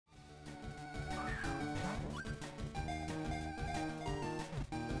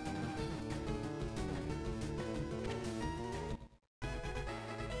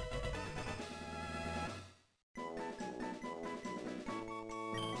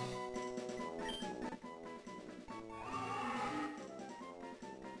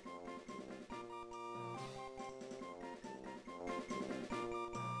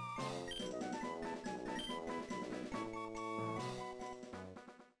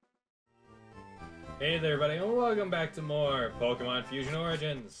Hey there, everybody, and welcome back to more Pokemon Fusion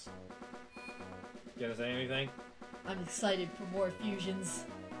Origins. Gonna say anything? I'm excited for more fusions.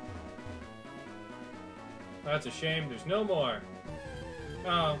 That's a shame, there's no more.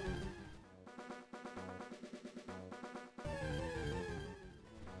 Oh.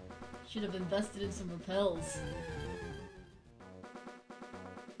 Should have invested in some repels.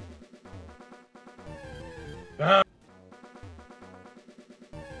 Ah.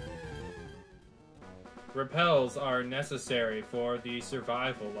 Repels are necessary for the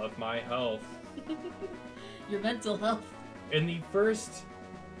survival of my health. Your mental health. In the first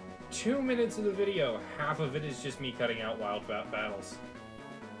 2 minutes of the video, half of it is just me cutting out wild battles.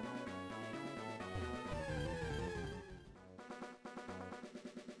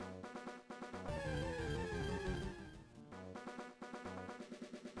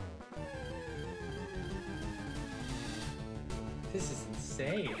 This is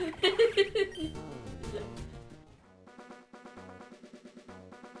insane.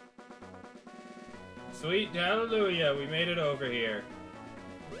 Sweet hallelujah, we made it over here.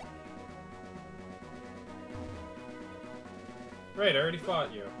 Right, I already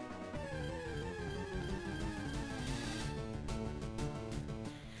fought you.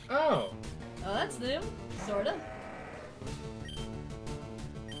 Oh! Oh, that's new. Sorta.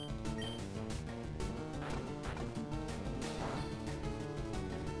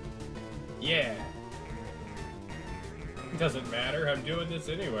 Yeah. Doesn't matter, I'm doing this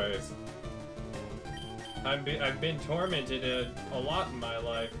anyways. I've been tormented a lot in my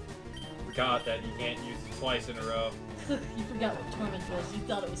life. Forgot that you can't use it twice in a row. You forgot what torment was. You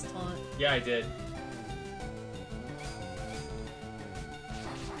thought it was taunt. Yeah, I did.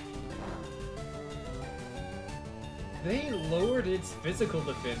 They lowered its physical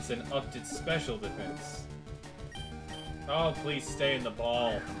defense and upped its special defense. Oh, please stay in the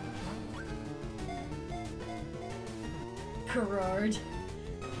ball. Gerard.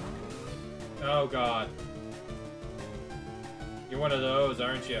 Oh god. You're one of those,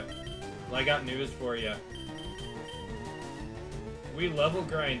 aren't you? Well, I got news for you. We level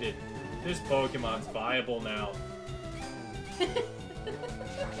grinded. This Pokemon's viable now.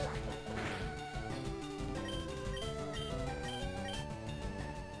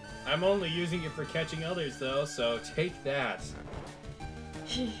 I'm only using it for catching others though, so take that.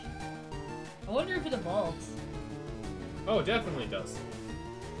 I wonder if it evolves. Oh, it definitely does.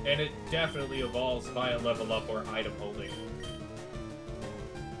 And it definitely evolves via level up or item holding.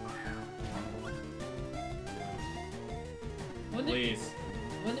 Please.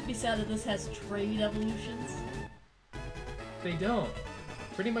 Wouldn't it be sad if this has trade evolutions? They don't.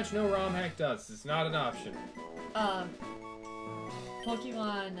 Pretty much no romhack does. It's not an option.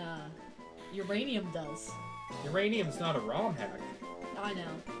 Pokemon, Uranium does. Uranium's not a romhack. I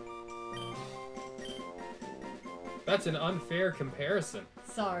know. That's an unfair comparison.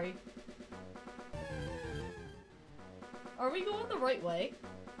 Sorry. Are we going the right way?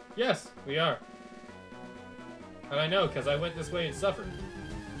 Yes, we are. And I know, because I went this way and suffered.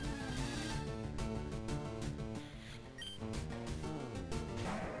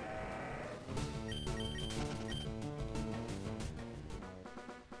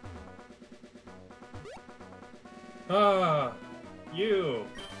 Ah, you.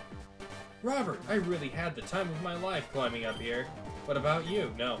 Robert, I really had the time of my life climbing up here. What about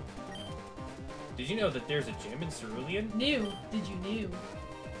you? No. Did you know that there's a gym in Cerulean? New. Did you new?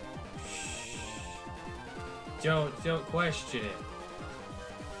 Shh. Don't question it.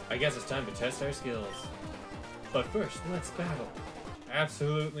 I guess it's time to test our skills. But first, let's battle.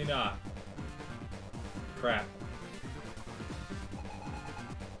 Absolutely not. Crap.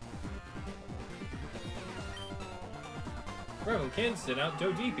 Rebel can send out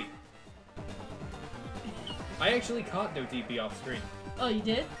Dodeepy. I actually caught Dodeepy off screen. Oh, you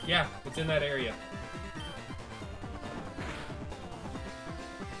did? Yeah, it's in that area.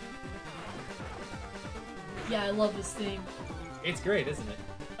 Yeah, I love this theme. It's great, isn't it?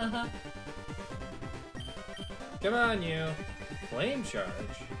 Uh-huh. Come on, you. Flame charge.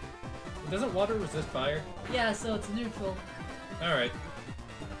 Doesn't water resist fire? Yeah, so it's neutral. Alright.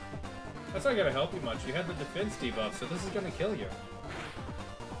 That's not gonna help you much. You had the defense debuff, so this is gonna kill you.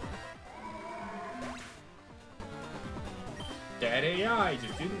 That AI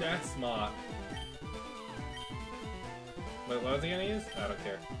just isn't that smart. Wait, what was he gonna use? I don't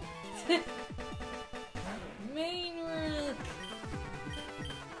care. Main work.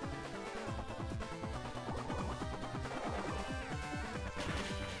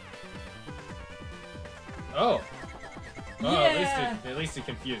 Oh! Oh, Yeah. at least it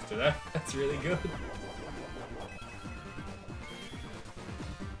confused her. That's really good.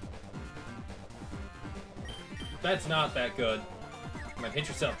 That's not that good. Come on, hit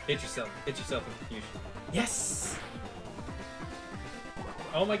yourself. Hit yourself. Hit yourself in confusion. Yes!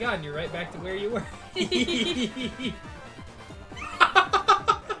 Oh my god, and you're right back to where you were.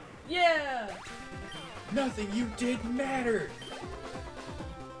 Yeah! Nothing you did mattered.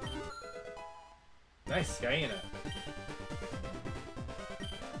 Nice, Guyana.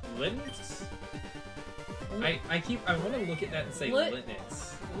 Linux? I want to look at that and say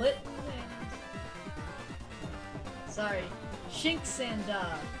Linux. Sorry. Shinx and,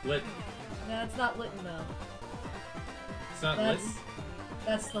 Litten. No, it's not Litten, though. It's not Litten?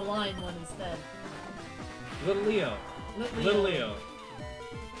 That's the line one instead. Little Leo. Little Leo.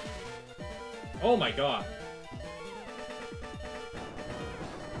 Oh my god.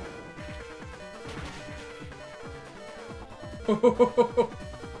 I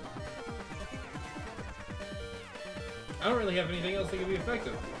don't really have anything else that can be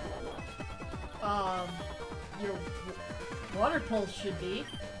effective. Your water pulse should be.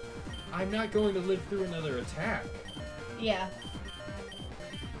 I'm not going to live through another attack. Yeah.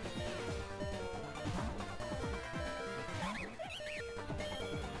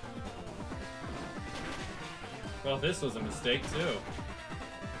 Well, this was a mistake, too.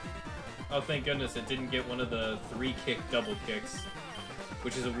 Oh, thank goodness it didn't get one of the 3-kick double kicks,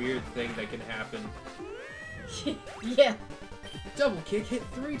 which is a weird thing that can happen. Yeah. Double kick hit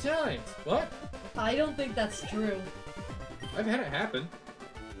 3 times. What? I don't think that's true. I've had it happen.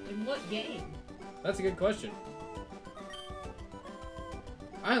 In what game? That's a good question.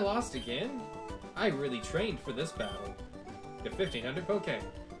 I lost again? I really trained for this battle. Get 1,500 Poke.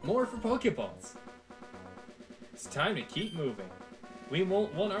 More for Pokeballs. It's time to keep moving. We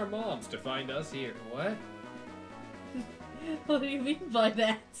won't want our moms to find us here. What? What do you mean by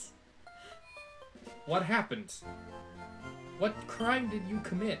that? What happened? What crime did you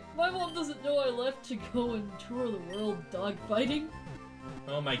commit? My mom doesn't know I left to go and tour the world dogfighting.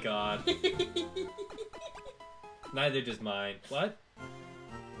 Oh my god. Neither does mine. What?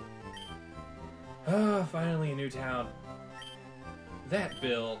 Ah, finally a new town. That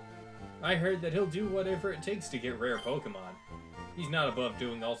Bill. I heard that he'll do whatever it takes to get rare Pokemon. He's not above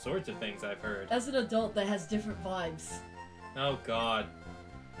doing all sorts of things, I've heard. As an adult, that has different vibes. Oh god.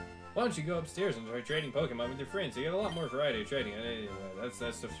 Why don't you go upstairs and try trading Pokemon with your friends? You get a lot more variety of trading. That's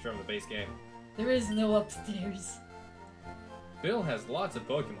just from the base game. There is no upstairs. Bill has lots of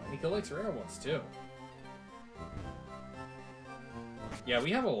Pokemon. He collects rare ones, too. Yeah,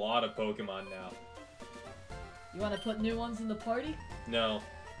 we have a lot of Pokemon now. You want to put new ones in the party? No.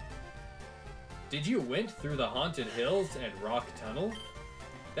 Did you went through the Haunted Hills and Rock Tunnel?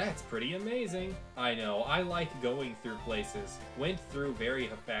 That's pretty amazing. I know, I like going through places. Went through very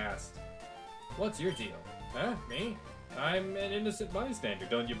fast. What's your deal? Huh? Me? I'm an innocent bystander,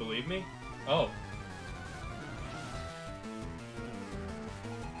 don't you believe me? Oh.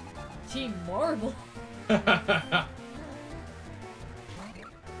 Team Marvel.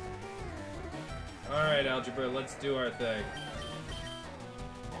 Alright, Algebra, let's do our thing.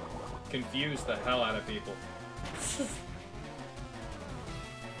 Confuse the hell out of people.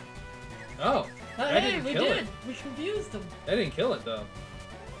 Oh! Hey, we did! We confused them. I didn't kill it, though.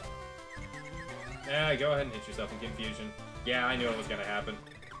 Yeah, go ahead and hit yourself in confusion. Yeah, I knew it was gonna happen.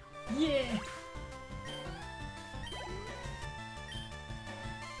 Yeah!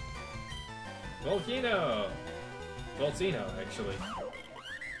 Volcano! Volcino, actually.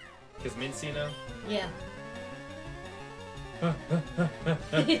 Because Mincino? Yeah.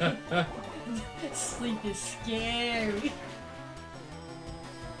 Sleep is scary.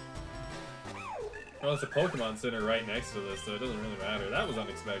 Well, it's a Pokemon Center right next to this, so it doesn't really matter. That was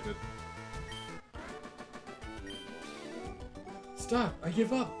unexpected. Stop! I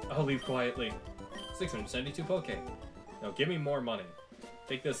give up! I'll leave quietly. 672 Poke. Now give me more money.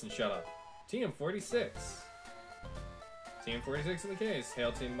 Take this and shut up. TM46. TM46 in the case.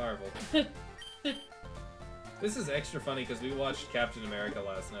 Hail Team Marvel. This is extra funny because we watched Captain America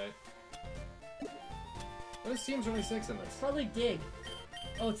last night. What is TM26 in this? Probably Dig.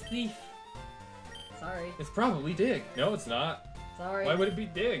 Oh, it's Thief. Sorry. It's probably Dig. No, it's not. Sorry. Why would it be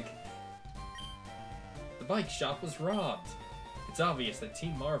Dig? The bike shop was robbed. It's obvious that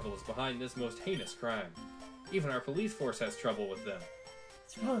Team Marvel is behind this most heinous crime. Even our police force has trouble with them.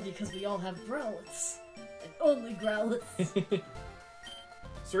 It's probably because we all have Growlithes. And only Growlithes.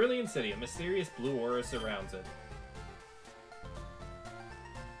 Cerulean City, a mysterious blue aura surrounds it.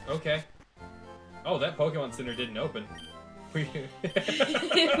 Okay. Oh, that Pokemon Center didn't open. We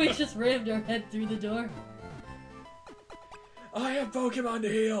just rammed our head through the door. I have Pokemon to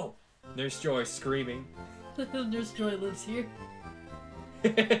heal! Nurse Joy screaming. Nurse Joy lives here.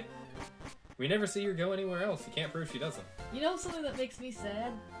 We never see her go anywhere else. You can't prove she doesn't. You know something that makes me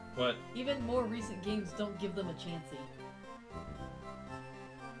sad? What? Even more recent games don't give them a chancey.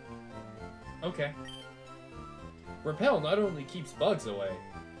 Okay. Repel not only keeps bugs away,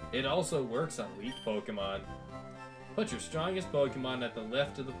 it also works on weak Pokemon. Put your strongest Pokemon at the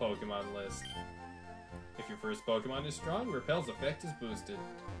left of the Pokemon list. If your first Pokemon is strong, Repel's effect is boosted.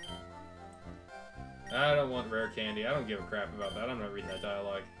 I don't want rare candy. I don't give a crap about that. I'm not reading that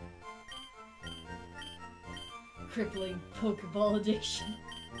dialogue. Crippling Pokeball addiction.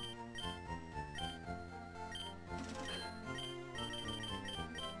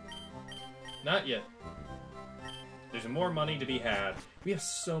 Not yet. There's more money to be had. We have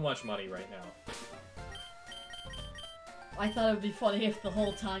so much money right now. I thought it would be funny if the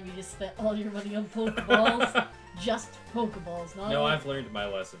whole time you just spent all your money on Pokeballs. Just Pokeballs, not No, all... I've learned my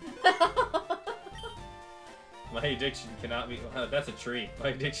lesson. My addiction cannot be... that's a tree. My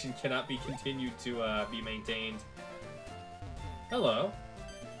addiction cannot be continued to be maintained. Hello.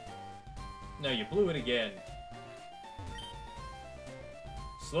 No, you blew it again.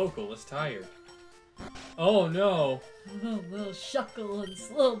 Slowcool is tired. Oh no! Oh, little Shuckle and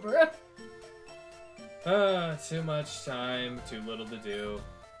Slowbro. Too much time, too little to do.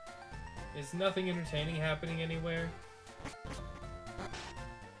 Is nothing entertaining happening anywhere?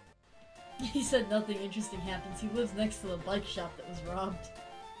 He said nothing interesting happens. He lives next to the bike shop that was robbed.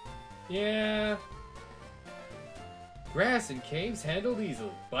 Yeah. Grass and caves handled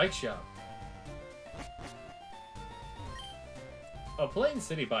easily. Bike shop. A plain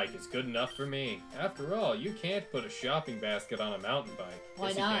city bike is good enough for me. After all, you can't put a shopping basket on a mountain bike. Why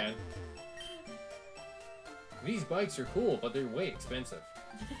Yes, not? You can. These bikes are cool, but they're way expensive.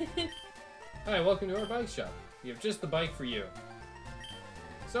 Hi, welcome to our bike shop. We have just the bike for you.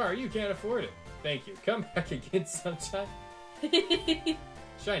 Sorry, you can't afford it. Thank you. Come back again sometime.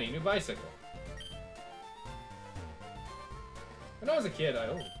 Shiny new bicycle. When I was a kid,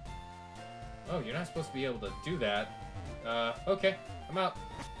 Oh, you're not supposed to be able to do that. Okay. I'm out.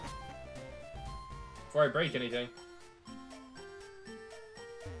 Before I break anything.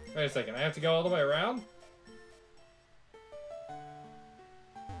 Wait a second, I have to go all the way around?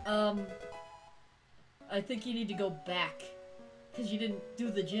 I think you need to go back. Because you didn't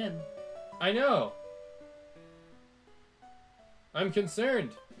do the gym. I know! I'm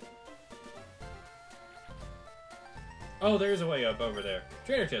concerned. Oh, there's a way up over there.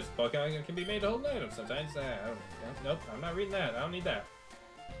 Trainer tips. Pokemon can be made to hold an item sometimes. Nope, I'm not reading that. I don't need that.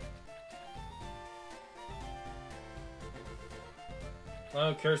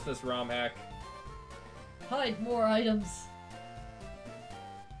 Oh, curse this ROM hack. Hide more items.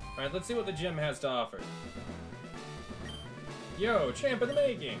 Alright, let's see what the gym has to offer. Yo, champ in the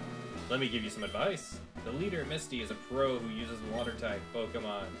making! Let me give you some advice. The leader, Misty, is a pro who uses water-type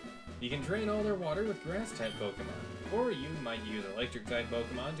Pokemon. You can drain all their water with grass-type Pokemon, or you might use electric-type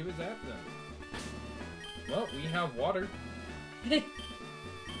Pokemon to zap them. Well, we have water. You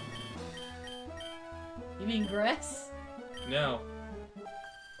mean grass? No.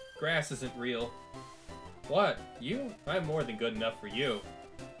 Grass isn't real. What? You? I'm more than good enough for you.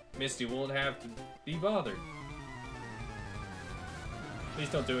 Misty won't have to be bothered. Please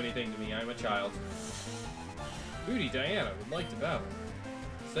don't do anything to me, I'm a child. Booty Diana would like to battle.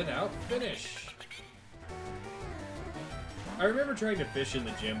 Set out, finish! I remember trying to fish in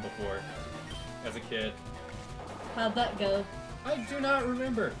the gym before, as a kid. How'd that go? I do not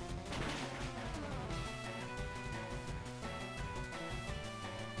remember.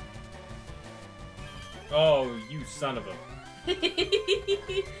 Oh, you son of a...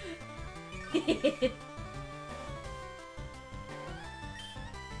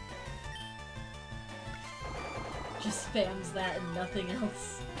 Just spams that and nothing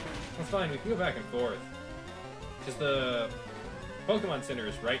else. That's fine, we can go back and forth. Because the Pokemon Center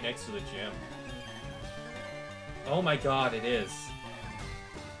is right next to the gym. Oh my god, it is.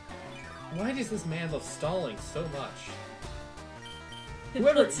 Why does this man love stalling so much? It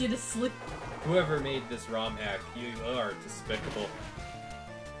Whoever- puts you to sleep. Whoever made this ROM hack, you are despicable.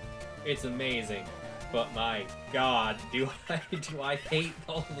 It's amazing, but my god, do I hate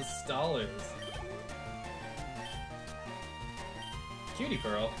all the stallers. Cutie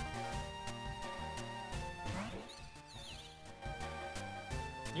Pearl.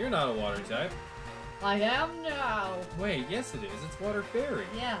 You're not a water type. I am now. Wait, yes it is. It's Water Fairy.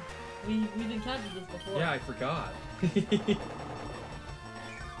 Yeah, we've encountered this before. Yeah, I forgot.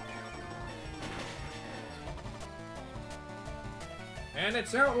 And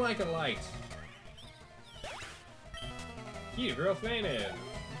it's out like a light. Cutie Girl fainted.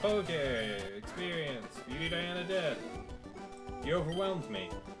 Poke. Experience. Beauty Diana dead. You overwhelmed me.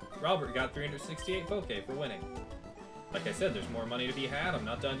 Robert got 368 Poke for winning. Like I said, there's more money to be had. I'm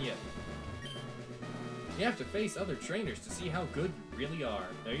not done yet. You have to face other trainers to see how good you really are.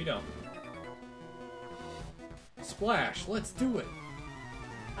 No, you don't. Splash, let's do it.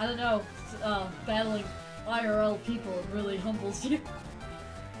 I don't know. Battling IRL people really humbles you.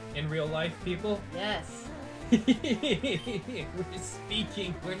 In real life, people? Yes. We're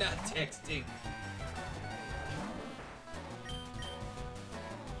speaking, we're not texting.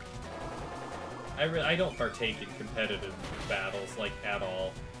 I don't partake in competitive battles, like, at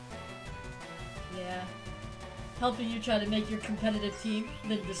all. Yeah. Helping you try to make your competitive team,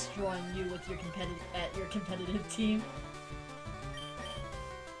 then destroying you with your competitive team.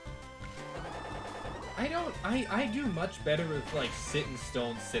 I do much better with, like,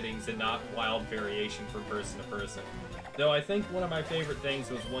 sit-in-stone sittings and not wild variation from person to person. Though I think one of my favorite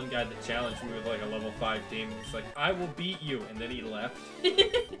things was one guy that challenged me with, like, a level 5 team. He's like, I will beat you, and then he left.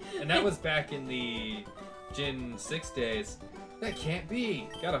 And that was back in the Gen 6 days. That can't be.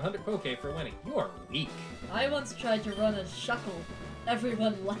 Got 100 Poke for winning. You are weak. I once tried to run a Shuckle.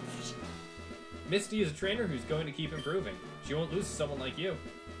 Everyone left. Misty is a trainer who's going to keep improving. She won't lose to someone like you.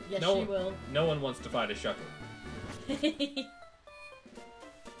 Yes, she will. No one wants to fight a Shuckle.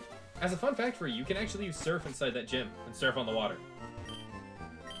 As a fun fact for you, you can actually use Surf inside that gym and surf on the water.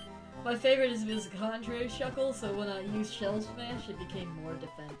 My favorite is his Condre Shuckle, so when I used Shell Smash, it became more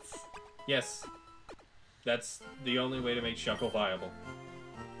defense. Yes. That's the only way to make Shuckle viable.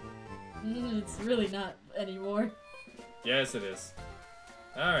 It's really not anymore. Yes, it is.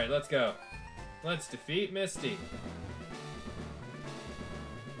 Alright, let's go. Let's defeat Misty.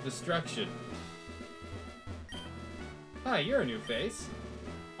 Destruction. Hi, you're a new face.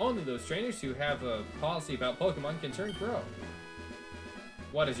 Only those trainers who have a policy about Pokemon can turn pro.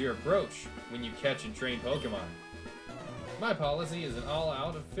 What is your approach when you catch and train Pokemon? My policy is an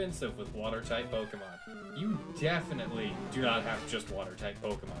all-out offensive with Water-type Pokemon. You definitely do not have just Water-type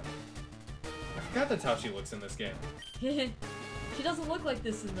Pokemon. I forgot that's how she looks in this game. She doesn't look like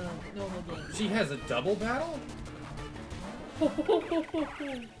this in the normal game. She has a double battle?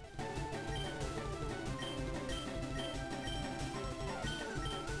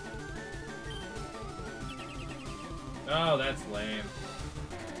 Oh, that's lame.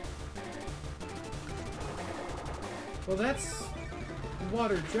 Well, that's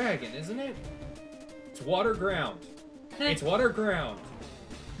Water Dragon, isn't it? It's Water Ground. It's Water Ground.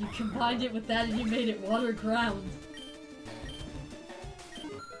 You combined it with that and you made it Water Ground.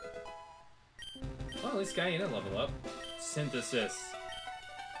 Well, this guy ain't a level up. Synthesis.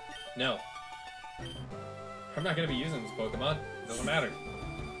 No. I'm not gonna be using this Pokemon. It doesn't matter.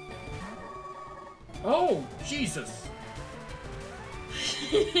 Oh, Jesus!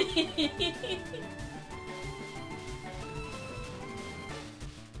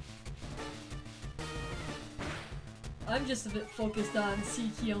 I'm just a bit focused on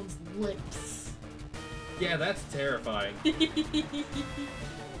Seikion's lips. Yeah, that's terrifying.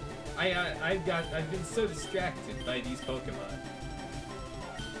 I've been so distracted by these Pokemon.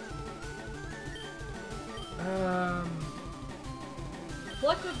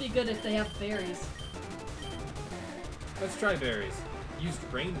 Pluck would be good if they have berries. Let's try berries. Used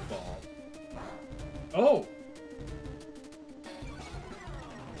Rainfall. Oh!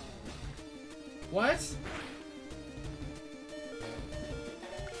 What?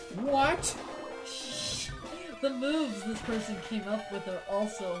 What? The moves this person came up with are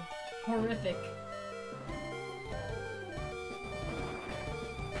also horrific.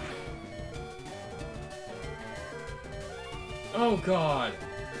 Oh god!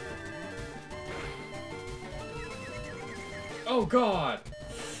 Oh god!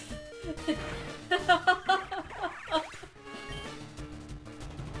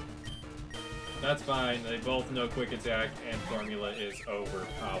 That's fine, they both know Quick Attack and Formula is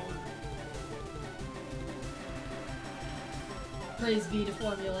overpowered. Praise be to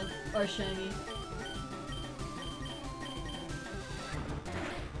Formula, or Shiny.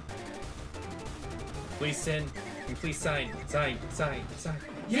 Please send, and please sign.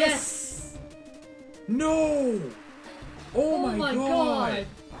 Yes! No! Oh my god! God!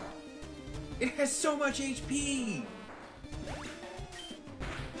 It has so much HP!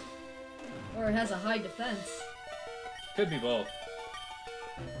 Or it has a high defense. Could be both.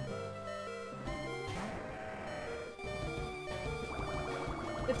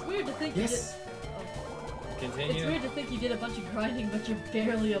 It's weird to think Yes. you did... oh. Continue. It's weird to think you did a bunch of grinding, but you're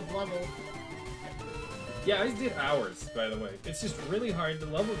barely of level. Yeah, I did hours, by the way. It's just really hard to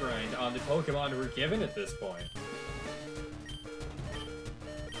level grind on the Pokemon we're given at this point.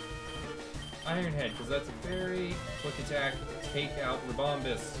 Iron Head, because that's a fairy. Quick Attack, take out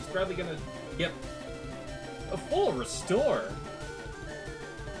Rebombus. He's probably gonna... Yep. A full restore!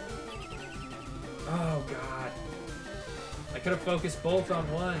 Oh, God. I could have focused both on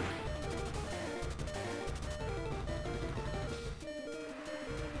one.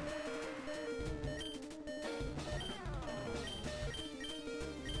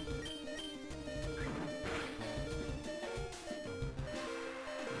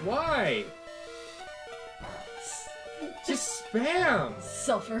 Why? Just spam!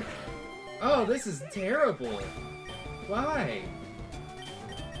 Suffer. Oh, this is terrible. Why?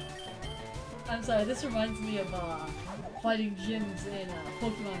 I'm sorry, this reminds me of fighting gyms in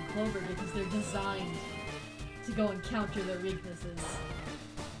Pokemon Clover because they're designed to go and counter their weaknesses.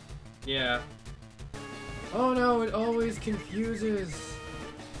 Yeah. Oh no, it always confuses.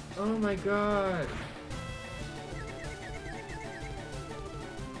 Oh my god.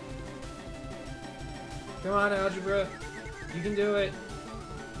 Come on, Algebra. You can do it.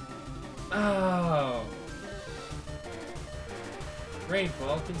 Oh.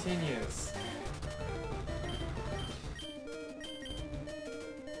 Rainfall continues.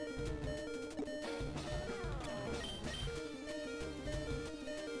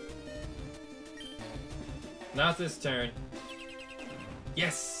 Not this turn.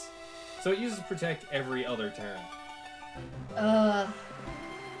 Yes! So it uses Protect every other turn.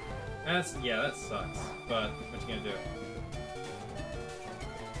 Yeah, that sucks. But what you gonna do?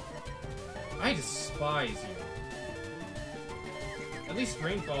 I despise you. At least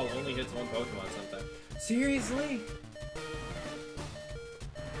Rainfall only hits one Pokemon sometimes. Seriously?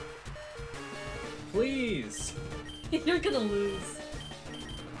 Please! You're gonna lose.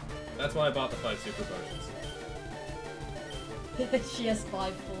 That's why I bought the 5 Super Potions. She has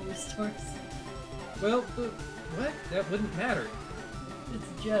 5 full restores. Well, what? That wouldn't matter.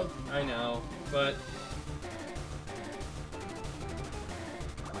 It's a joke. I know, but...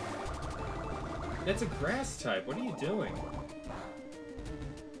 That's a grass type. What are you doing?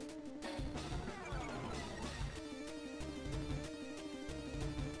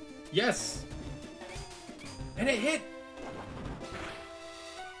 Yes! And it hit!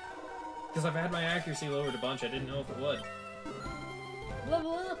 Because I've had my accuracy lowered a bunch, I didn't know if it would.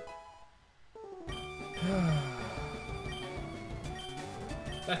 Level up!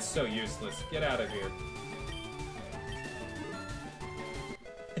 That's so useless. Get out of here.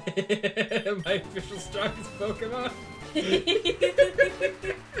 My official strongest Pokemon?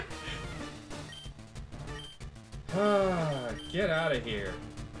 Get out of here.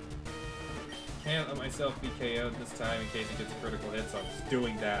 Can't let myself be KO'd this time in case he gets a critical hit, so I'm just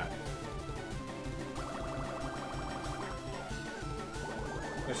doing that.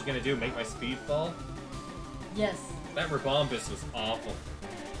 What's she gonna do? Make my speed fall? Yes. That Rebombus was awful.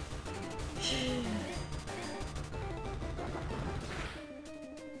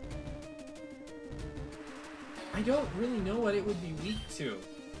 I don't really know what it would be weak to.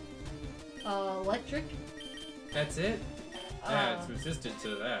 Electric? That's it? Yeah, it's resistant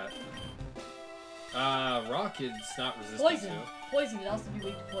to that. Rock is not resistant Poison. to. Poison, it also be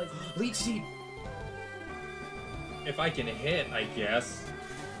weak to poison. Leech Seed! If I can hit, I guess.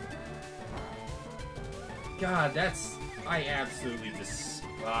 God, that's... I absolutely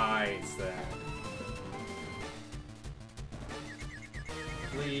despise that.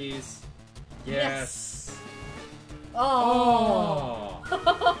 Please. Yes. Oh.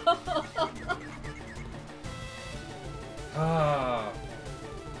 Ah.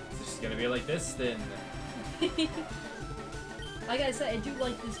 It's just gonna be like this then. I gotta say, I do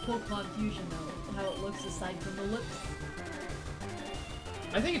like this Pokemon fusion though, how it looks aside from the lips.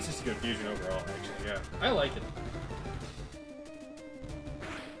 I think it's just a good fusion overall, actually, yeah. I like it.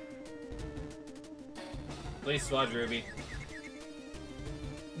 Please, Swad Ruby.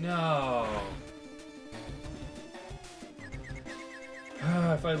 No.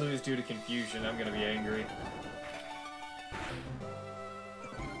 If I lose due to confusion, I'm gonna be angry.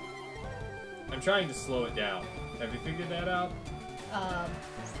 I'm trying to slow it down. Have you figured that out?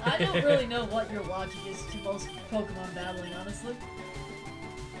 I don't really know what your logic is to most Pokemon battling, honestly.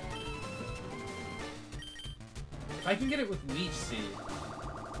 If I can get it with Leech Seed.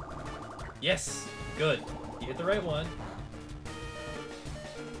 Yes! Good. You hit the right one.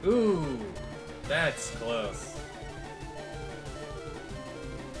 Ooh! That's close.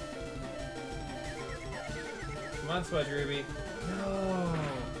 Come on, Swedge Ruby. No!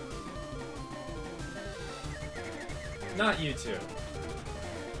 Not you two.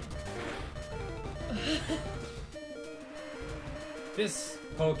 This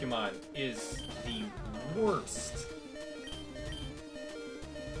Pokemon is the worst.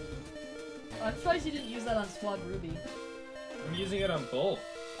 I'm surprised you didn't use that on Swad Ruby. I'm using it on both.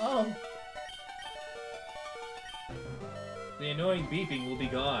 Oh. The annoying beeping will be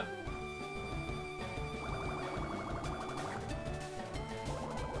gone.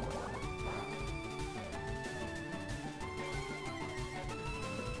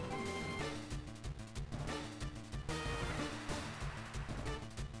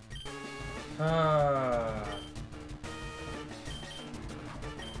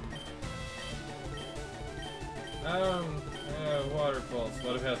 Water pulse.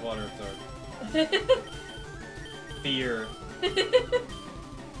 What if it has water absorbed? Fear.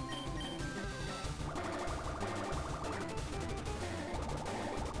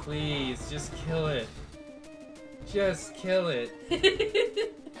 Please, just kill it. Just kill it.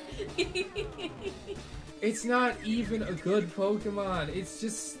 It's not even a good Pokemon. It's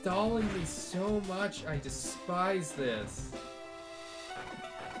just stalling me so much. I despise this.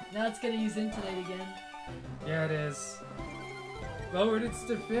 Now it's gonna use Intonate again. Yeah, it is. Lowered its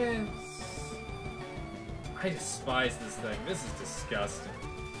defense. I despise this thing. This is disgusting.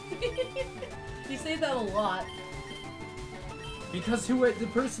 You say that a lot. Because the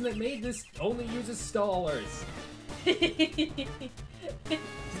person that made this only uses stallers. He's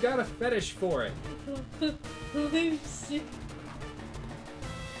got a fetish for it. We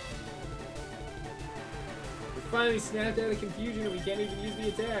finally snapped out of confusion and we can't even use the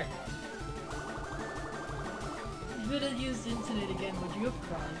attack. If you would have used Intonate again, would you have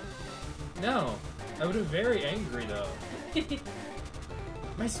cried? No. I would have been very angry though.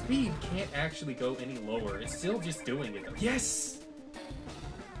 My speed can't actually go any lower. It's still just doing it. Yes!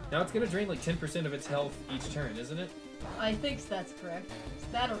 Now it's gonna drain like 10% of its health each turn, isn't it? I think that's correct. It's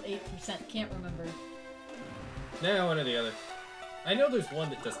that or 8%, can't remember. No, one or the other. I know there's one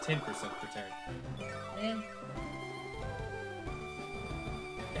that does 10% per turn. Man.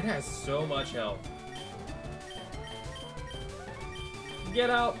 It has so much health. Get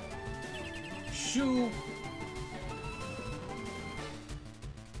out! Shoo!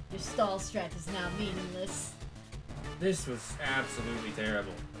 Your stall strat is now meaningless. This was absolutely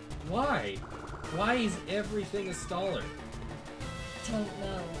terrible. Why? Why is everything a staller? Don't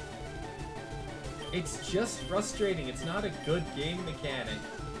know. It's just frustrating. It's not a good game mechanic.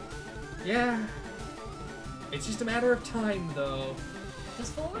 Yeah. It's just a matter of time, though. Does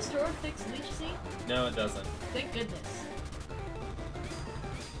Full Restore fix Leech Seed? No, it doesn't. Thank goodness.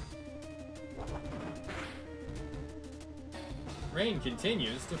 Rain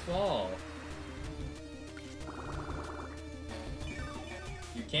continues to fall.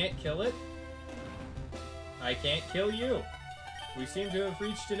 You can't kill it. I can't kill you. We seem to have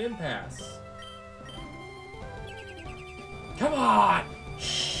reached an impasse. Come on!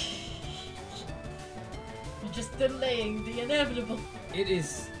 You're just delaying the inevitable. It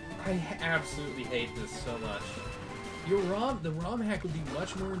is... I absolutely hate this so much. The ROM hack would be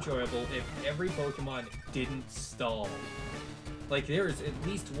much more enjoyable if every Pokemon didn't stall. Like, there is at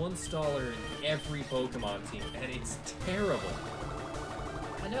least one staller in every Pokemon team, and it's terrible.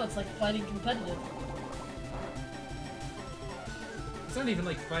 I know, it's like fighting competitive. It's not even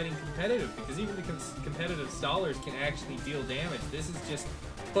like fighting competitive, because even the competitive stallers can actually deal damage. This is just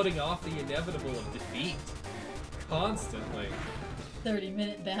putting off the inevitable of defeat. Constantly.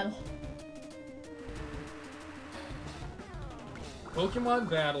 30-minute battle. Pokemon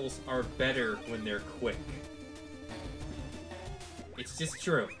battles are better when they're quick. It's just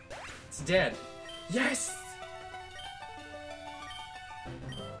true. It's dead. Yes!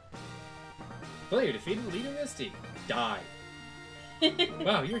 Player defeated Leader Misty. Die.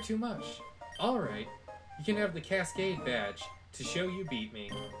 Wow, you're too much. Alright. You can have the Cascade badge to show you beat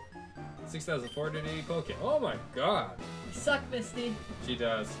me. 6,480 Poke. Oh my god. You suck, Misty. She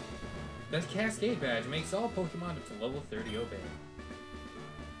does. That Cascade badge makes all Pokemon up to level 30 obey.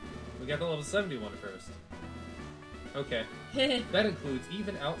 We got the level 71 first. Okay. That includes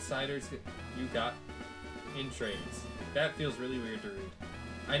even outsiders that you got in trades. That feels really weird to read.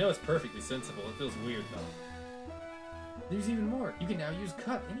 I know it's perfectly sensible. It feels weird, though. There's even more. You can now use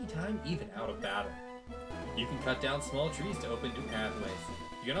Cut anytime, even out of battle. You can cut down small trees to open new pathways.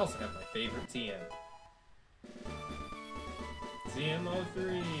 You can also have my favorite TM.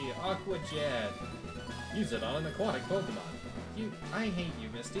 TM03, Aqua Jet. Use it on an aquatic Pokemon. I hate you,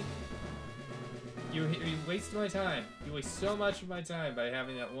 Misty. You waste my time. You waste so much of my time by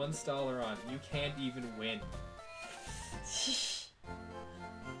having that one staller on. You can't even win.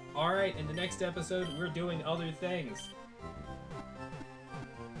 Alright, in the next episode, we're doing other things.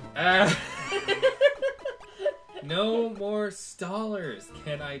 No more stallers.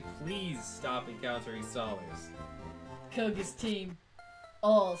 Can I please stop encountering stallers? Koga's team.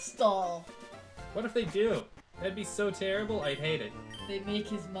 All stall. What if they do? That'd be so terrible, I'd hate it. They make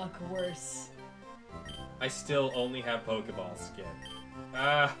his muck worse. I still only have Pokeball skin.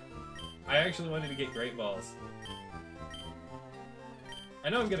 I actually wanted to get Great Balls. I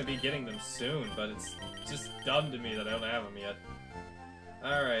know I'm gonna be getting them soon, but it's just dumb to me that I don't have them yet.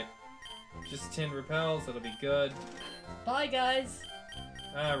 Alright. Just 10 repels, that'll be good. Bye, guys.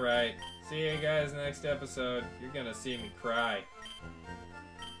 Alright. See you guys next episode. You're gonna see me cry.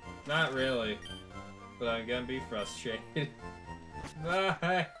 Not really. But I'm gonna be frustrated.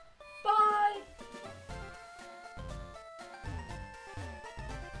 Bye!